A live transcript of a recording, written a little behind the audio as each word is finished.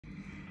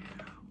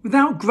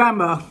Without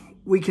grammar,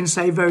 we can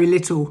say very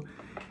little,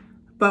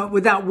 but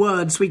without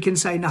words, we can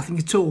say nothing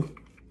at all.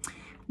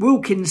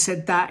 Wilkins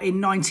said that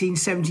in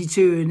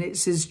 1972, and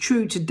it's as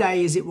true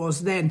today as it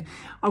was then.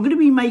 I'm going to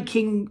be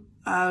making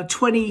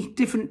 20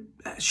 different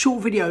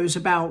short videos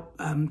about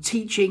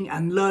teaching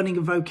and learning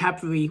of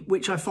vocabulary,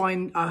 which I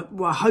find,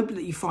 I hope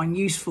that you find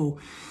useful.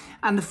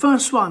 And the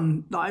first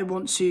one that I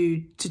want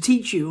to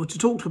teach you or to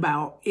talk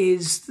about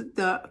is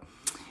that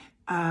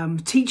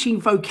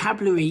teaching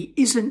vocabulary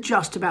isn't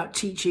just about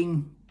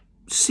teaching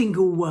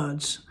single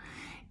words.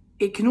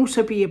 It can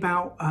also be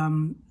about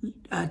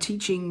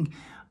teaching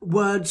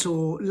words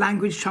or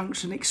language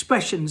chunks and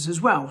expressions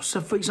as well.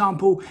 So, for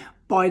example,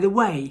 by the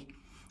way,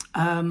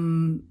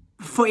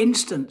 for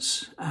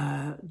instance,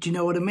 do you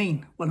know what I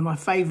mean? One of my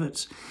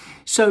favourites.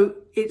 So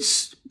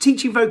it's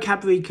teaching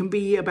vocabulary can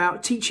be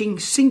about teaching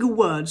single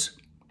words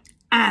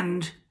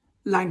and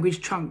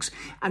language chunks,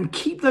 and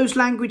keep those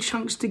language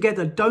chunks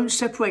together. Don't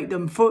separate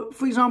them. For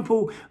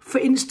example, for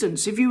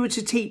instance, if you were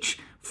to teach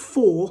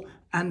for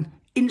and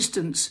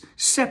instance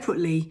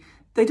separately,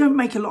 they don't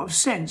make a lot of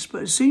sense,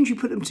 but as soon as you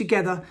put them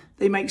together,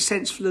 they make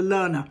sense for the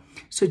learner.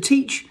 So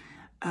teach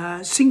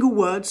single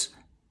words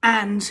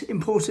and,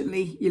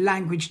 importantly, your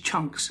language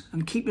chunks,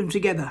 and keep them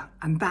together,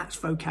 and that's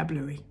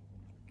vocabulary.